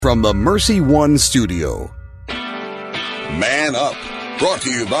From the Mercy One studio. Man Up, brought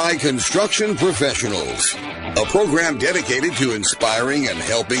to you by Construction Professionals, a program dedicated to inspiring and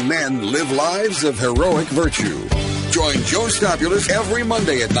helping men live lives of heroic virtue. Join Joe Stopulos every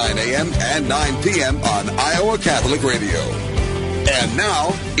Monday at 9 a.m. and 9 p.m. on Iowa Catholic Radio. And now,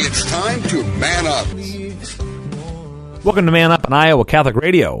 it's time to Man Up. Welcome to Man Up on Iowa Catholic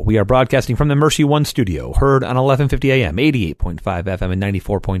Radio. We are broadcasting from the Mercy One studio, heard on 1150 AM, 88.5 FM, and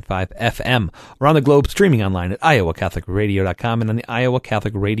 94.5 FM. Around the globe, streaming online at iowacatholicradio.com and on the Iowa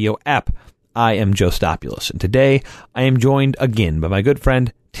Catholic Radio app. I am Joe Stopulos, and today I am joined again by my good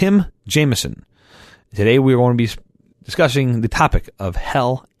friend Tim Jameson. Today we are going to be discussing the topic of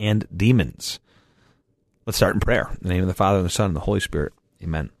hell and demons. Let's start in prayer. In the name of the Father, and the Son, and the Holy Spirit.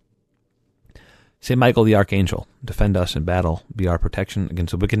 Amen. Saint Michael the Archangel, defend us in battle, be our protection against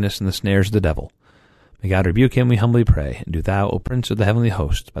the wickedness and the snares of the devil. May God rebuke him, we humbly pray, and do thou, O Prince of the heavenly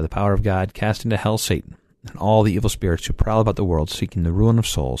hosts, by the power of God, cast into hell Satan, and all the evil spirits who prowl about the world, seeking the ruin of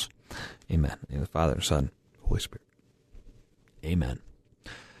souls. Amen. In the name of the Father, and the Son, and the Holy Spirit. Amen.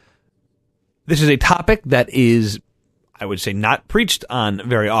 This is a topic that is, I would say, not preached on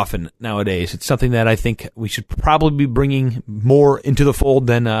very often nowadays. It's something that I think we should probably be bringing more into the fold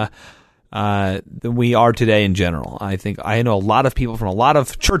than we are today in general. I think I know a lot of people from a lot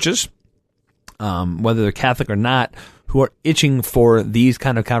of churches, whether they're Catholic or not, who are itching for these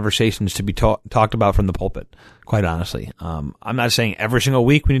kind of conversations to be talked about from the pulpit, quite honestly. I'm not saying every single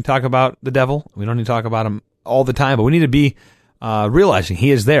week we need to talk about the devil. We don't need to talk about him all the time, but we need to be realizing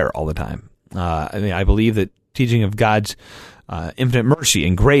he is there all the time. I believe that teaching of God's infinite mercy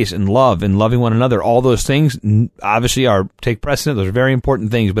and grace and love and loving one another, all those things obviously take precedent. Those are very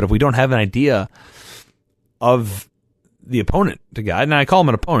important things. But if we don't have an idea of the opponent to God, and I call him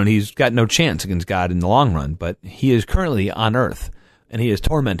an opponent, he's got no chance against God in the long run, but he is currently on earth and he is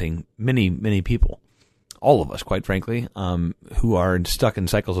tormenting many, many people, all of us, quite frankly, who are stuck in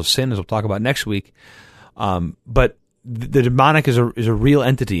cycles of sin, as we'll talk about next week. But the demonic is a real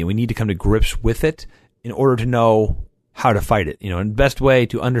entity, and we need to come to grips with it in order to know how to fight it. And the best way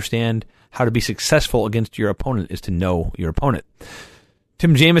to understand how to be successful against your opponent is to know your opponent.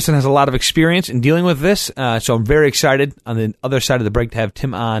 Tim Jameson has a lot of experience in dealing with this, so I'm very excited on the other side of the break to have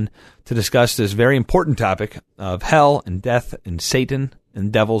Tim on to discuss this very important topic of hell and death and Satan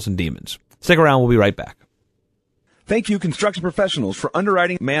and devils and demons. Stick around, we'll be right back. Thank you, Construction Professionals, for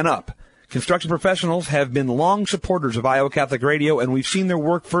underwriting Man Up. Construction Professionals have been long supporters of Iowa Catholic Radio, and we've seen their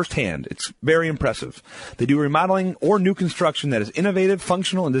work firsthand. It's very impressive. They do remodeling or new construction that is innovative,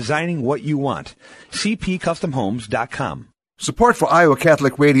 functional, and designing what you want. cpcustomhomes.com. Support for Iowa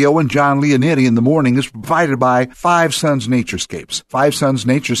Catholic Radio and John Leonetti in the morning is provided by Five Sons Naturescapes. Five Sons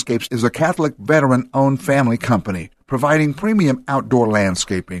Naturescapes is a Catholic veteran-owned family company, providing premium outdoor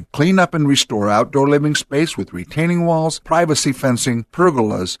landscaping, clean up and restore outdoor living space with retaining walls, privacy fencing,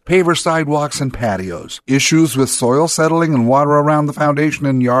 pergolas, paver sidewalks, and patios. Issues with soil settling and water around the foundation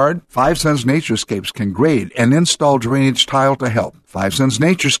and yard? Five Sons Naturescapes can grade and install drainage tile to help. Five Sons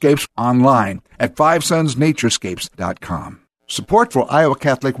Naturescapes online at fivesonsnaturescapes.com. Support for Iowa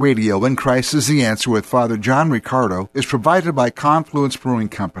Catholic Radio and Christ is the Answer with Father John Riccardo is provided by Confluence Brewing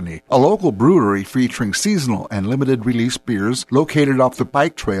Company, a local brewery featuring seasonal and limited release beers located off the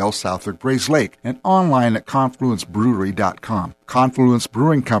bike trail south of Grays Lake and online at confluencebrewery.com. Confluence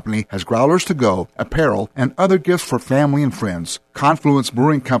Brewing Company has growlers to go, apparel, and other gifts for family and friends. Confluence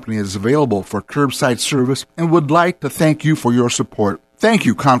Brewing Company is available for curbside service and would like to thank you for your support. Thank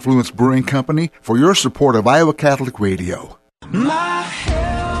you, Confluence Brewing Company, for your support of Iowa Catholic Radio. My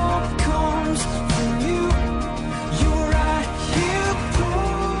help comes from you. You're right here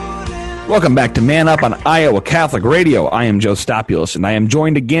putting... Welcome back to Man Up on Iowa Catholic Radio. I am Joe Stopulos, and I am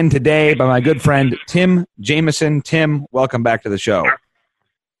joined again today by my good friend Tim Jameson. Tim, welcome back to the show.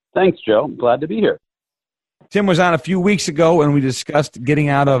 Thanks, Joe. I'm glad to be here. Tim was on a few weeks ago, and we discussed getting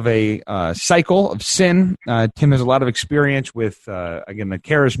out of a cycle of sin. Tim has a lot of experience with, again, the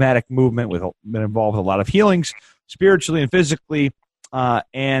charismatic movement, been involved with a lot of healings, spiritually and physically,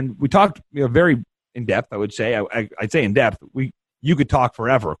 and we talked very in-depth, I would say. I'd say in-depth. You could talk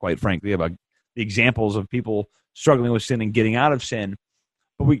forever, quite frankly, about the examples of people struggling with sin and getting out of sin.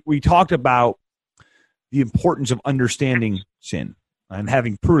 But we talked about the importance of understanding sin and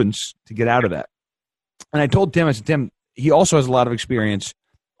having prudence to get out of that. And I told Tim, Tim, he also has a lot of experience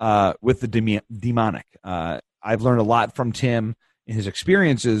with the demonic. I've learned a lot from Tim in his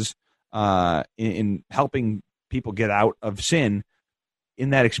experiences in helping people get out of sin.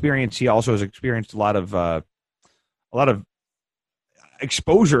 In that experience, he also has experienced a lot of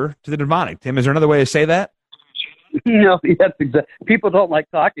exposure to the demonic. Tim, is there another way to say that? That's people don't like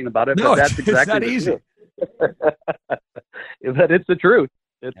talking about it, No, but that's it's exactly not the easy. truth. But it's the truth.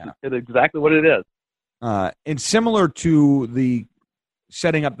 It's exactly what it is. And similar to the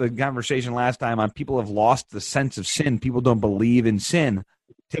setting up the conversation last time on people have lost the sense of sin. People don't believe in sin.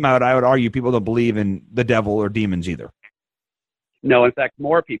 Tim, I would argue people don't believe in the devil or demons either. No, in fact,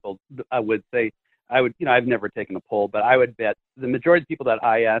 more people, I would say, I've never taken a poll, but I would bet the majority of people that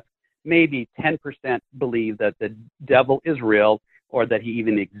I ask, maybe 10% believe that the devil is real or that he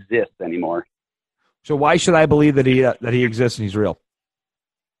even exists anymore. So why should I believe that he exists and he's real?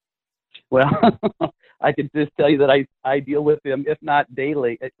 Well, I could just tell you that I deal with him, if not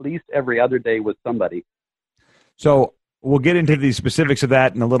daily, at least every other day with somebody. So we'll get into the specifics of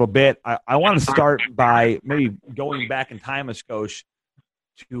that in a little bit. I want to start by maybe going back in time a skosh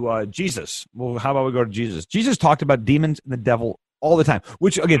to Jesus. Well, how about we go to Jesus? Jesus talked about demons and the devil all the time,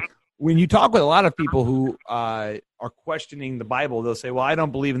 which, again, when you talk with a lot of people who are questioning the Bible, they'll say, well, I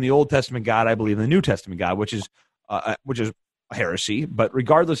don't believe in the Old Testament God. I believe in the New Testament God, which is a heresy. But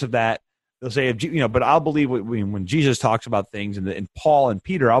regardless of that, they'll say, but I'll believe when Jesus talks about things and Paul and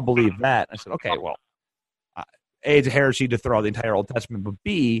Peter, I'll believe that. I said, okay, well, A, it's a heresy to throw out the entire Old Testament, but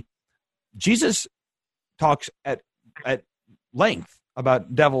B, Jesus talks at length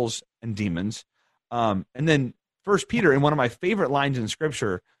about devils and demons. And then 1 Peter, in one of my favorite lines in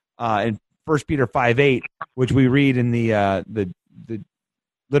Scripture, in 1 Peter 5:8, which we read in the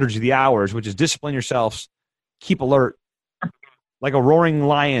Liturgy of the Hours, which is discipline yourselves, keep alert. Like a roaring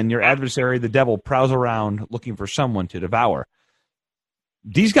lion, your adversary, the devil, prowls around looking for someone to devour.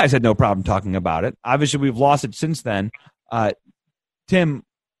 These guys had no problem talking about it. Obviously, we've lost it since then. Tim,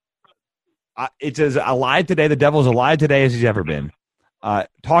 it's as alive today, the devil's alive today as he's ever been.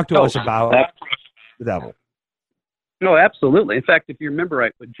 Talk to us about the devil. No, absolutely. In fact, if you remember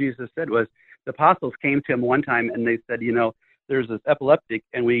right, what Jesus said was the apostles came to him one time and they said, there's this epileptic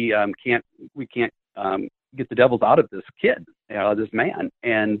and we can't get the devils out of this kid, this man.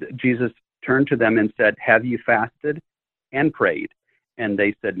 And Jesus turned to them and said, have you fasted and prayed? And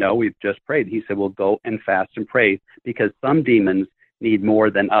they said, no, we've just prayed. He said, well, go and fast and pray because some demons need more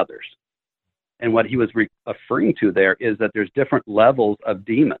than others. And what he was referring to there is that there's different levels of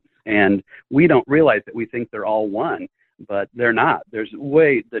demons. And we don't realize that we think they're all one, but they're not. There's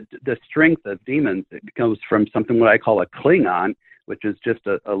the strength of demons. It goes from something what I call a Klingon, which is just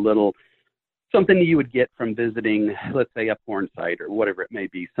a little something you would get from visiting, let's say, a porn site or whatever it may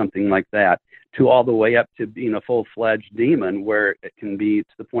be, something like that, to all the way up to being a full-fledged demon where it can be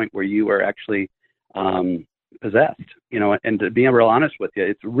to the point where you are actually possessed, and to be real honest with you,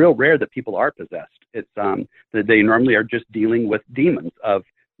 it's real rare that people are possessed. It's that they normally are just dealing with demons of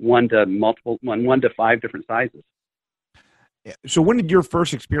 1 to 5 different sizes. So when did your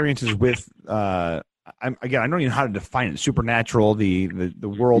first experiences with, I don't even know how to define it, supernatural, the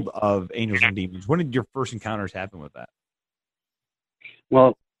world of angels and demons, when did your first encounters happen with that?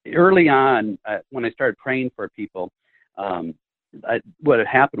 Well, early on, when I started praying for people, what had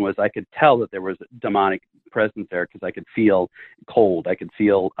happened was I could tell that there was a demonic presence there because I could feel cold. I could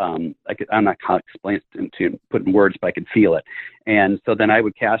feel, I'm not going to explain it to put in words, but I could feel it. And so then I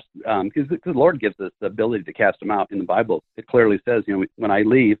would cast, because the Lord gives us the ability to cast them out. In the Bible, it clearly says, when I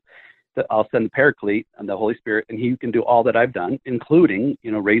leave, that I'll send the Paraclete and the Holy Spirit, and he can do all that I've done, including,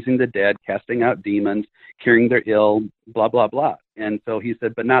 raising the dead, casting out demons, curing their ill, blah, blah, blah. And so he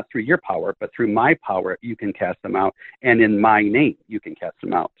said, but not through your power, but through my power, you can cast them out. And in my name, you can cast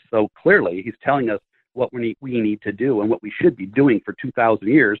them out. So clearly he's telling us what we need to do and what we should be doing for 2,000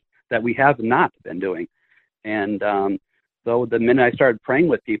 years that we have not been doing. And so the minute I started praying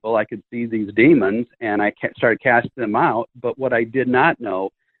with people, I could see these demons and I started casting them out. But what I did not know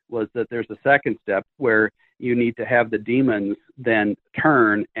was that there's a second step where you need to have the demons then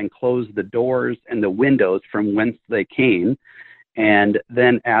turn and close the doors and the windows from whence they came, and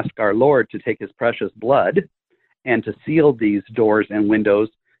then ask our Lord to take his precious blood and to seal these doors and windows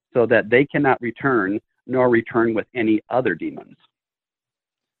so that they cannot return nor return with any other demons.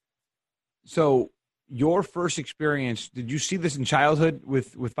 So your first experience, did you see this in childhood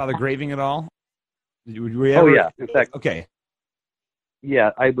with Father Graving at all? Oh, yeah. In fact, okay.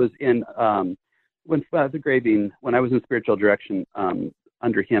 Yeah, I was in when Father Graving, when I was in spiritual direction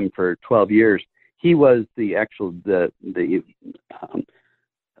under him for 12 years. He was the exorcist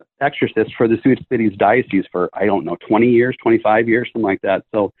for the Sioux Cities diocese for 20 years, 25 years, something like that.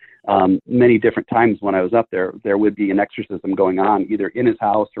 So many different times when I was up there, there would be an exorcism going on either in his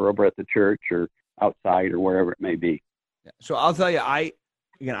house or over at the church or outside or wherever it may be. So I'll tell you, I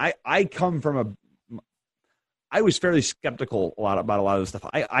come from I was fairly skeptical about a lot of this stuff.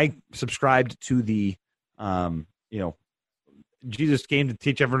 I subscribed to the Jesus came to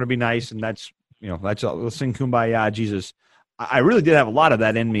teach everyone to be nice, and that's all. Let's sing Kumbaya, Jesus. I really did have a lot of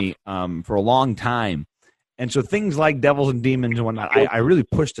that in me for a long time. And so things like devils and demons and whatnot, I really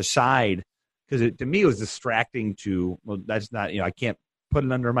pushed aside because to me it was distracting that's not, I can't put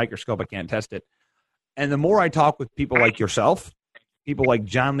it under a microscope. I can't test it. And the more I talk with people like yourself, people like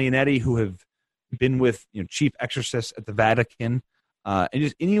John Leonetti, who have been with chief exorcists at the Vatican, and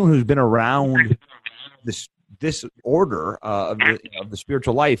just anyone who's been around this order of the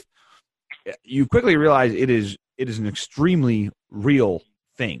spiritual life, you quickly realize it is an extremely real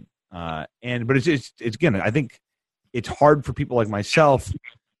thing. But it's again, I think it's hard for people like myself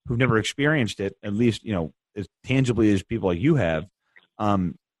who've never experienced it, at least as tangibly as people like you have,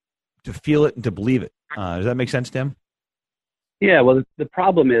 to feel it and to believe it. Does that make sense, Tim? Yeah, well, the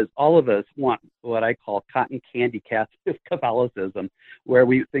problem is all of us want what I call cotton candy Catholicism, where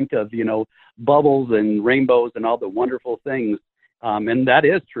we think of, bubbles and rainbows and all the wonderful things. And that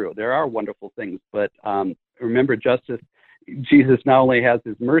is true. There are wonderful things. But remember, Jesus not only has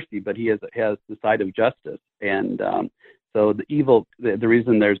his mercy, but he has the side of justice. And so the evil, the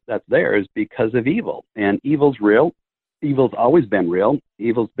reason that's there is because of evil. And evil's real. Evil's always been real.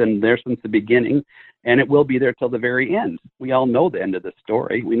 Evil's been there since the beginning, and it will be there till the very end. We all know the end of the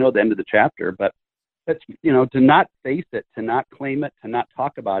story. We know the end of the chapter, but it's, to not face it, to not claim it, to not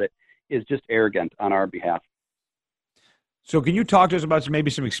talk about it is just arrogant on our behalf. So can you talk to us about maybe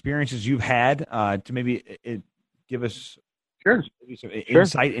some experiences you've had to maybe give us maybe some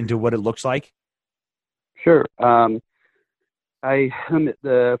insight into what it looks like? Sure.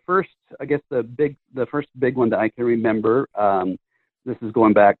 The first big one that I can remember, this is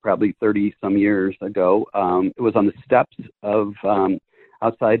going back probably 30 some years ago. It was on the steps of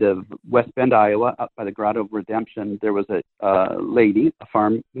outside of West Bend, Iowa, out by the Grotto of Redemption. There was a lady, a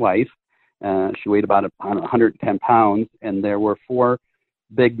farm wife. She weighed about 110 pounds, and there were 4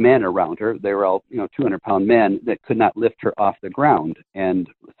 big men around her. They were all 200-pound men that could not lift her off the ground. And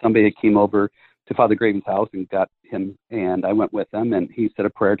somebody came over to Father Graven's house and got him, and I went with him, and he said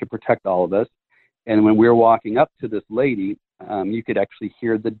a prayer to protect all of us. And when we were walking up to this lady, you could actually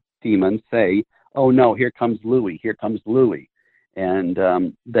hear the demon say, "Oh no, here comes Louis, here comes Louis."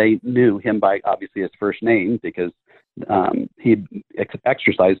 And they knew him by obviously his first name because he'd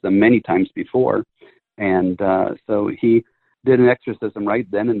exorcised them many times before. And so he did an exorcism right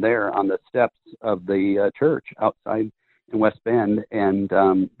then and there on the steps of the church outside in West Bend. And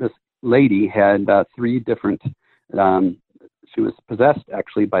this lady had 3 different, she was possessed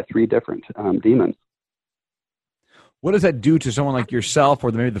actually by 3 different demons. What does that do to someone like yourself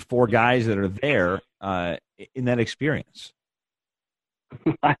or maybe the 4 guys that are there in that experience?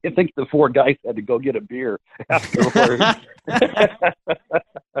 I think the 4 guys had to go get a beer afterwards.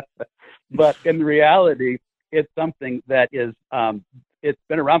 But in reality, it's something that is, it's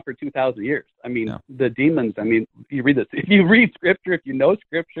been around for 2,000 years. I mean, The demons, you read this, if you read scripture, if you know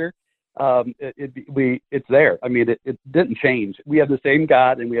scripture, it's there. I mean, it didn't change. We have the same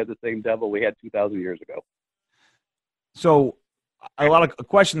God and we have the same devil we had 2,000 years ago. So a lot of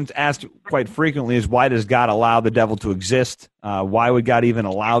questions asked quite frequently is, why does God allow the devil to exist? Why would God even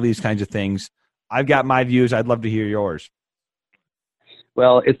allow these kinds of things? I've got my views. I'd love to hear yours.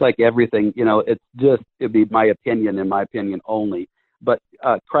 Well, it's like everything, it'd be my opinion and my opinion only. But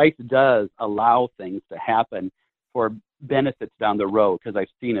Christ does allow things to happen for benefits down the road, because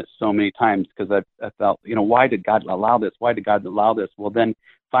I've seen it so many times, because I felt, why did God allow this? Why did God allow this? Well, then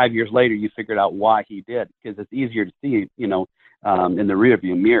 5 years later, you figured out why he did, because it's easier to see, in the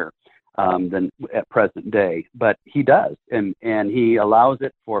rearview mirror than at present day. But he does, and he allows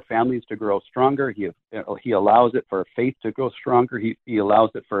it for families to grow stronger. He allows it for faith to grow stronger. He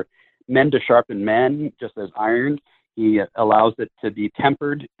allows it for men to sharpen men, just as iron. He allows it to be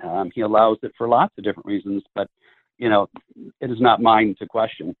tempered. He allows it for lots of different reasons, but it is not mine to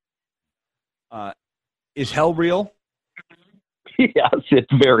question. Is hell real? Yes,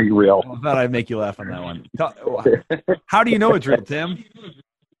 it's very real. I thought I'd make you laugh on that one. How do you know it's real, Tim?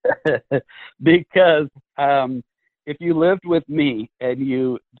 Because if you lived with me and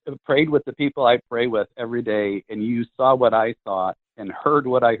you prayed with the people I pray with every day, and you saw what I saw and heard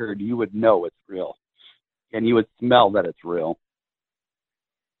what I heard, you would know it's real, and you would smell that it's real.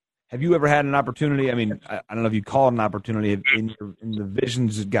 Have you ever had an opportunity? I mean, I don't know if you call it an opportunity in the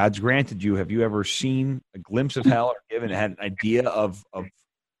visions that God's granted you. Have you ever seen a glimpse of hell, or had an idea of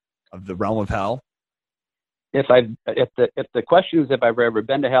the realm of hell? If the question is if I've ever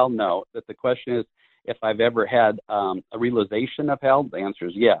been to hell, no. If the question is if I've ever had a realization of hell, the answer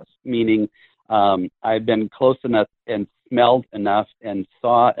is yes. Meaning, I've been close enough and smelled enough and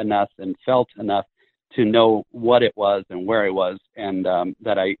saw enough and felt enough to know what it was and where I was, and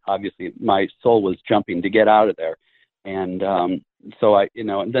that my soul was jumping to get out of there. And so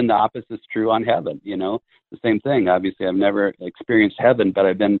and then the opposite is true on heaven, the same thing. Obviously, I've never experienced heaven, but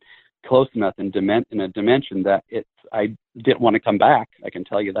I've been close enough in a dimension that I didn't want to come back. I can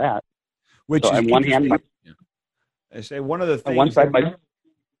tell you that. Which so is on one hand, I say one of the things. On one side,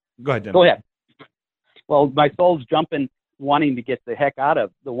 go ahead, Tim. Go ahead. Well, my soul's jumping, wanting to get the heck out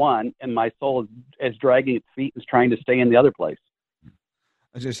of the one, and my soul is dragging its feet and is trying to stay in the other place. I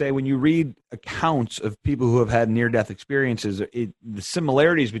was going to say, when you read accounts of people who have had near-death experiences, the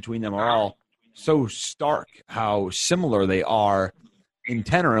similarities between them are all so stark, how similar they are in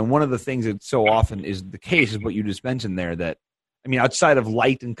tenor. And one of the things that so often is the case is what you just mentioned there, that, outside of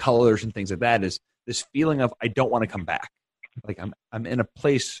light and colors and things like that, is this feeling of, I don't want to come back. Like I'm in a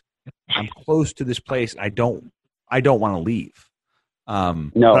place, I'm close to this place, I don't want to leave. No,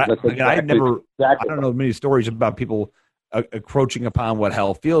 that's exactly, I don't know many stories about people encroaching upon what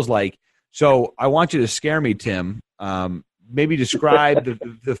hell feels like. So I want you to scare me, Tim. Maybe describe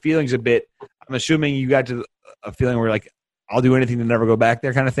the feelings a bit. I'm assuming you got to a feeling where like, I'll do anything to never go back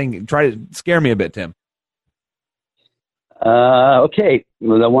there kind of thing. Try to scare me a bit, Tim. Okay.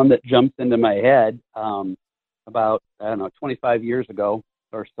 Well, the one that jumps into my head, about, 25 years ago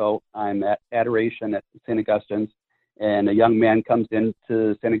or so, I'm at adoration at St. Augustine's, and a young man comes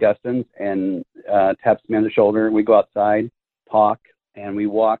into St. Augustine's and taps me on the shoulder, and we go outside, talk, and we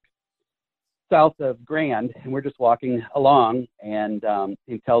walk south of Grand, and we're just walking along, and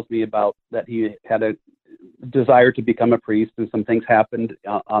he tells me about that he had a desire to become a priest, and some things happened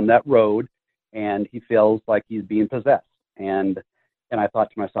on that road, and he feels like he's being possessed. And I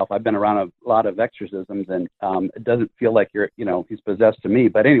thought to myself, I've been around a lot of exorcisms, and it doesn't feel like he's possessed to me.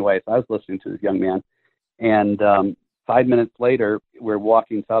 But anyway, so I was listening to this young man, and 5 minutes later, we're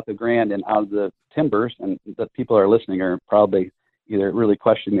walking south of Grand and out of the timbers, and the people who are listening are probably either really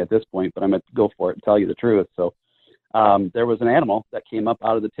questioning me at this point, but I'm going to go for it and tell you the truth. So there was an animal that came up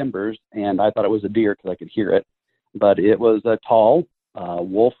out of the timbers, and I thought it was a deer because I could hear it, but it was a tall,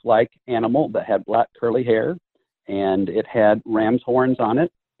 wolf-like animal that had black curly hair, and it had ram's horns on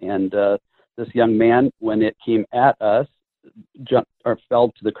it. And this young man, when it came at us, fell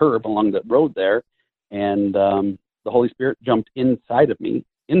to the curb along the road there, and the Holy Spirit jumped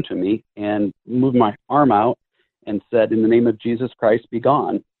into me, and moved my arm out and said, "In the name of Jesus Christ, be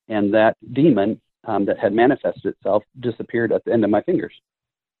gone." And that demon that had manifested itself disappeared at the end of my fingers.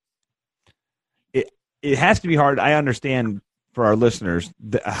 It has to be hard. I understand for our listeners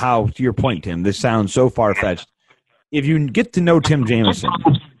how, to your point, Tim, this sounds so far-fetched. If you get to know Tim Jameson,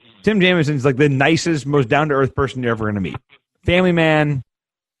 Tim Jameson's like the nicest, most down-to-earth person you're ever going to meet. Family man,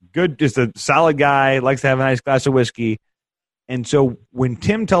 good, just a solid guy, likes to have a nice glass of whiskey. And so when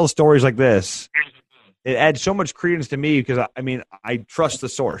Tim tells stories like this, it adds so much credence to me because, I trust the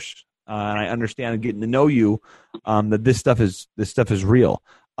source. And I understand getting to know you, that this stuff is real.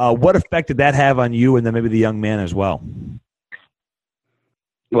 What effect did that have on you and then maybe the young man as well?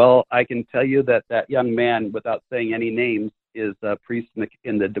 Well, I can tell you that young man, without saying any names, is a priest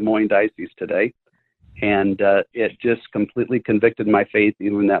in the Des Moines Diocese today. And it just completely convicted my faith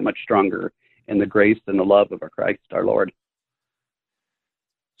even that much stronger in the grace and the love of our Christ, our Lord.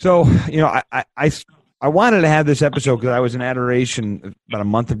 So, I wanted to have this episode because I was in adoration about a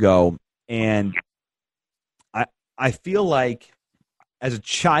month ago, and I feel like as a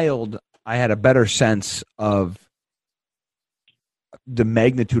child, I had a better sense of the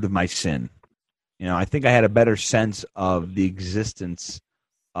magnitude of my sin. I think I had a better sense of the existence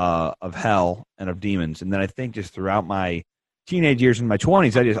of hell and of demons. And then I think just throughout my teenage years and my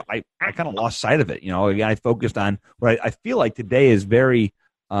 20s, I kind of lost sight of it. Again, I focused on what I feel like today is very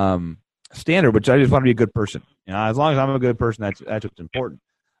standard, which I just want to be a good person. As long as I'm a good person, that's what's important.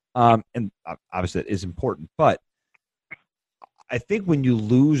 And obviously it is important. But I think when you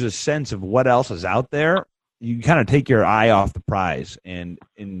lose a sense of what else is out there, you kind of take your eye off the prize and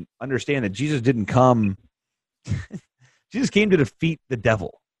understand that Jesus didn't come. Jesus came to defeat the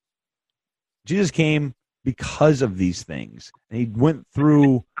devil. Jesus came because of these things. And he went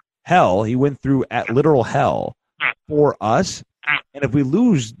through hell. He went through literal hell for us. And if we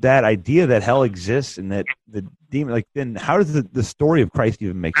lose that idea that hell exists and that the demon, then how does the story of Christ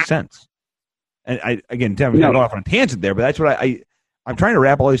even make sense? And I'm going off on a tangent there, but that's what I'm trying to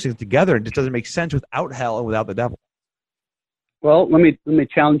wrap all these things together. It just doesn't make sense without hell and without the devil. Well, let me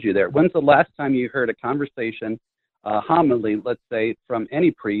challenge you there. When's the last time you heard a conversation, homily, let's say, from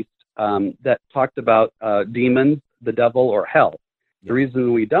any priest that talked about demons, the devil, or hell? The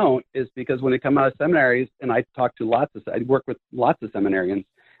reason we don't is because when they come out of seminaries, and I work with lots of seminarians,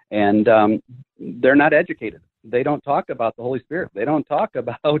 and they're not educated. They don't talk about the Holy Spirit. They don't talk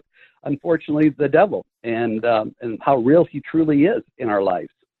about, unfortunately, the devil and how real he truly is in our lives.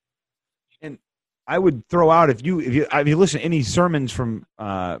 And I would throw out, if you listen to any sermons from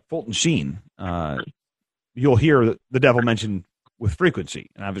Fulton Sheen, you'll hear the devil mentioned with frequency.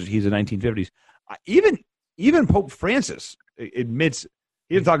 And obviously, he's the 1950s. Even Pope Francis admits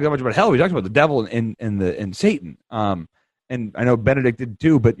he didn't talk that much about hell. He talks about the devil and Satan. And I know Benedict did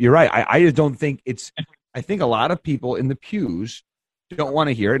too. But you're right. I just don't think it's. I think a lot of people in the pews don't want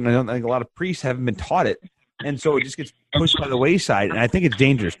to hear it, and I don't think a lot of priests haven't been taught it, and so it just gets pushed by the wayside. And I think it's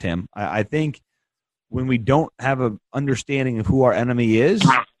dangerous, Tim. I think when we don't have an understanding of who our enemy is,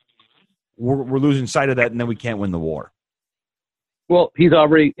 we're losing sight of that, and then we can't win the war. Well, he's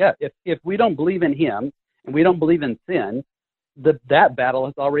already, if we don't believe in him and we don't believe in sin, that battle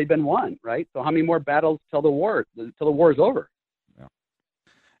has already been won, right? So how many more battles till the war is over? Yeah.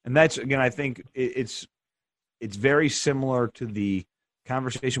 And that's, again, I think it's very similar to the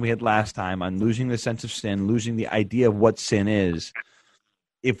conversation we had last time on losing the sense of sin, losing the idea of what sin is.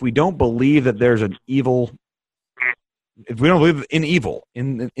 If we don't believe that there's an evil, if we don't believe in evil,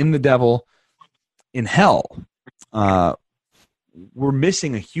 in the devil, in hell, we're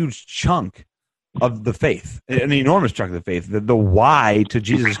missing a huge chunk of the faith, an enormous chunk of the faith, the why to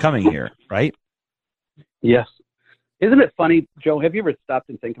Jesus coming here, right? Yes. Isn't it funny, Joe, have you ever stopped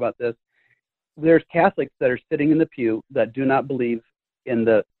and think about this? There's Catholics that are sitting in the pew that do not believe in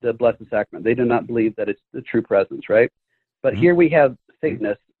the Blessed Sacrament. They do not believe that it's the true presence, right? But here we have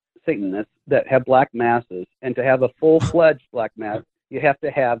Satanists that have black masses, and to have a full-fledged black mass, you have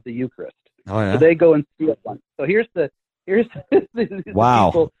to have the Eucharist. Oh, yeah? So they go and steal one. So here's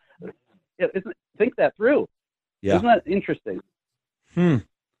wow. People, think that through. Yeah. Isn't that interesting?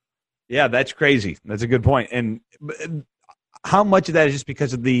 Yeah, that's crazy. That's a good point. And how much of that is just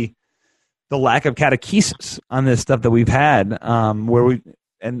because of the lack of catechesis on this stuff that we've had,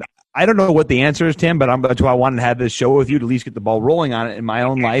 and I don't know what the answer is, Tim, but that's why I wanted to have this show with you to at least get the ball rolling on it in my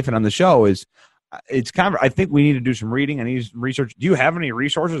own life and on the show. I think we need to do some reading. I need some research. Do you have any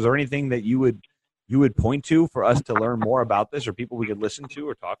resources or anything that you would point to for us to learn more about this, or people we could listen to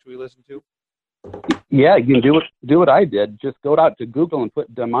or talk to we listen to? Yeah, you can do what I did. Just go out to Google and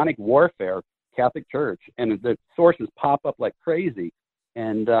put demonic warfare Catholic Church, and the sources pop up like crazy.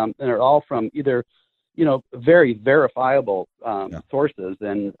 And they're all from either, very verifiable sources.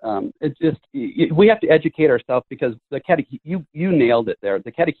 And it's just, we have to educate ourselves, because you nailed it there.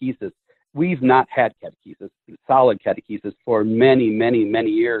 The catechesis, we've not had catechesis, solid catechesis, for many, many,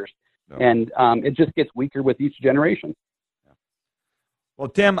 many years. No. And it just gets weaker with each generation. Well,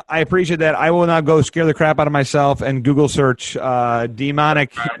 Tim, I appreciate that. I will now go scare the crap out of myself and Google search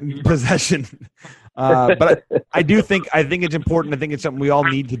demonic possession. But I think it's important. I think it's something we all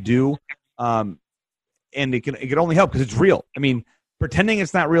need to do, and it can only help because it's real. I mean, pretending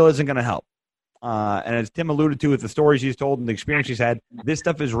it's not real isn't going to help. And as Tim alluded to with the stories he's told and the experience he's had, this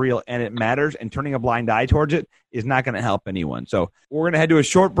stuff is real and it matters. And turning a blind eye towards it is not going to help anyone. So we're going to head to a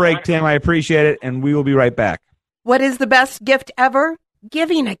short break, Tim. I appreciate it, and we will be right back. What is the best gift ever?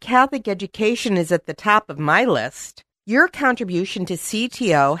 Giving a Catholic education is at the top of my list. Your contribution to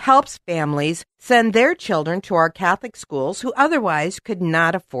CTO helps families send their children to our Catholic schools who otherwise could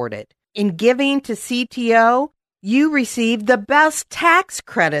not afford it. In giving to CTO, you receive the best tax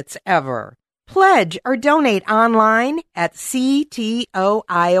credits ever. Pledge or donate online at ctoiowa.org.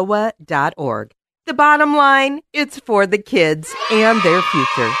 The bottom line, it's for the kids and their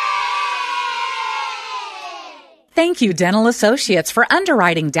future. Thank you, Dental Associates, for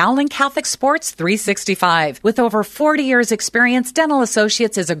underwriting Dowling Catholic Sports 365. With over 40 years' experience, Dental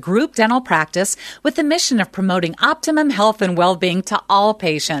Associates is a group dental practice with the mission of promoting optimum health and well-being to all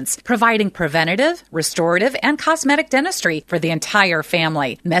patients, providing preventative, restorative, and cosmetic dentistry for the entire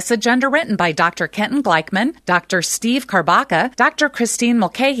family. Message underwritten by Dr. Kenton Gleichman, Dr. Steve Karbaka, Dr. Christine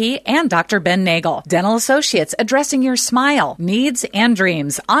Mulcahy, and Dr. Ben Nagel. Dental Associates, addressing your smile, needs, and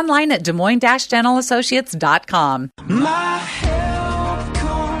dreams. Online at DesMoinesDentalAssociates.com. My help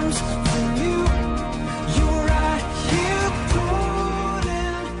comes from you. You're right here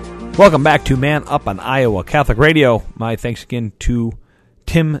putting. Welcome back to Man Up on Iowa Catholic Radio. My thanks again to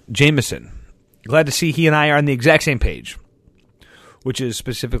Tim Jameson. Glad to see he and I are on the exact same page, which is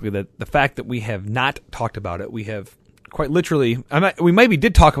specifically the fact that we have not talked about it. We have quite literally, we maybe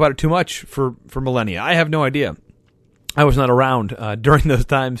did talk about it too much for millennia. I have no idea. I was not around during those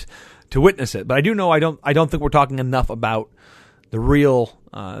times to witness it, but I do know I don't think we're talking enough about the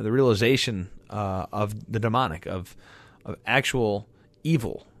realization of the demonic, of actual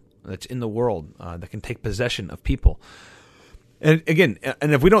evil that's in the world that can take possession of people. And again,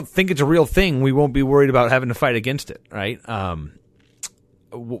 and if we don't think it's a real thing, we won't be worried about having to fight against it, right?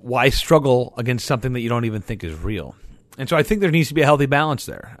 Why struggle against something that you don't even think is real? And so I think there needs to be a healthy balance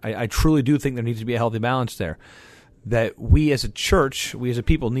there. I truly do think there needs to be a healthy balance there. That we as a church, we as a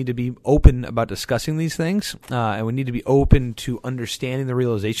people need to be open about discussing these things, and we need to be open to understanding the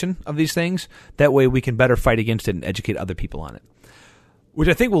realization of these things. That way we can better fight against it and educate other people on it. Which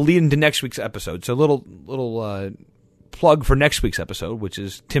I think will lead into next week's episode. So a little plug for next week's episode, which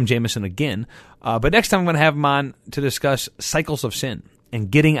is Tim Jameson again. But next time I'm going to have him on to discuss cycles of sin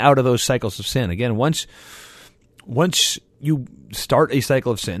and getting out of those cycles of sin. Again, once you start a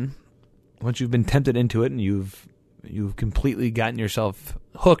cycle of sin, once you've been tempted into it and you've completely gotten yourself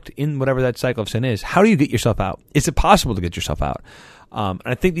hooked in whatever that cycle of sin is, how do you get yourself out? Is it possible to get yourself out? And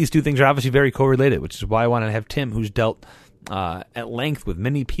I think these two things are obviously very correlated, which is why I want to have Tim, who's dealt at length with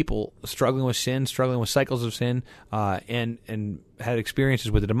many people struggling with sin, struggling with cycles of sin, and had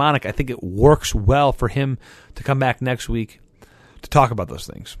experiences with the demonic. I think it works well for him to come back next week to talk about those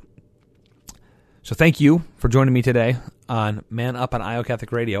things. So thank you for joining me today on Man Up on Iowa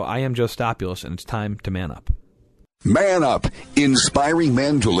Catholic Radio. I am Joe Stopulos, and it's time to man up. Man Up, inspiring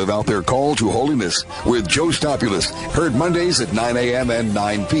men to live out their call to holiness with Joe Stopulos. Heard Mondays at 9 a.m. and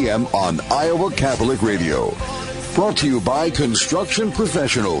 9 p.m. on Iowa Catholic Radio. Brought to you by Construction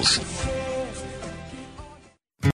Professionals.